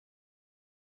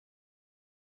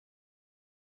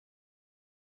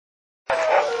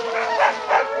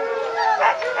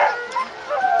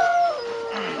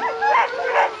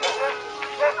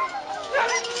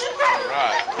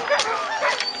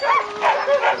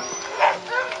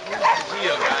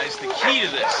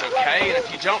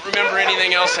if you don't remember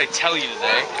anything else I tell you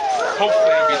today,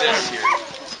 hopefully it'll be this here.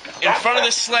 In front of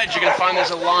the sled, you're going to find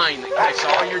there's a line that connects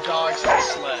all your dogs to the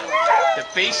sled. The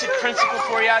basic principle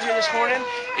for you out here this morning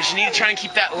is you need to try and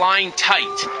keep that line tight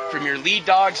from your lead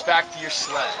dogs back to your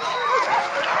sled.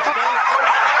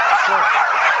 Sure.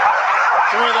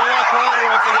 Don't worry, they're not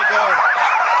quiet once they get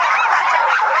going.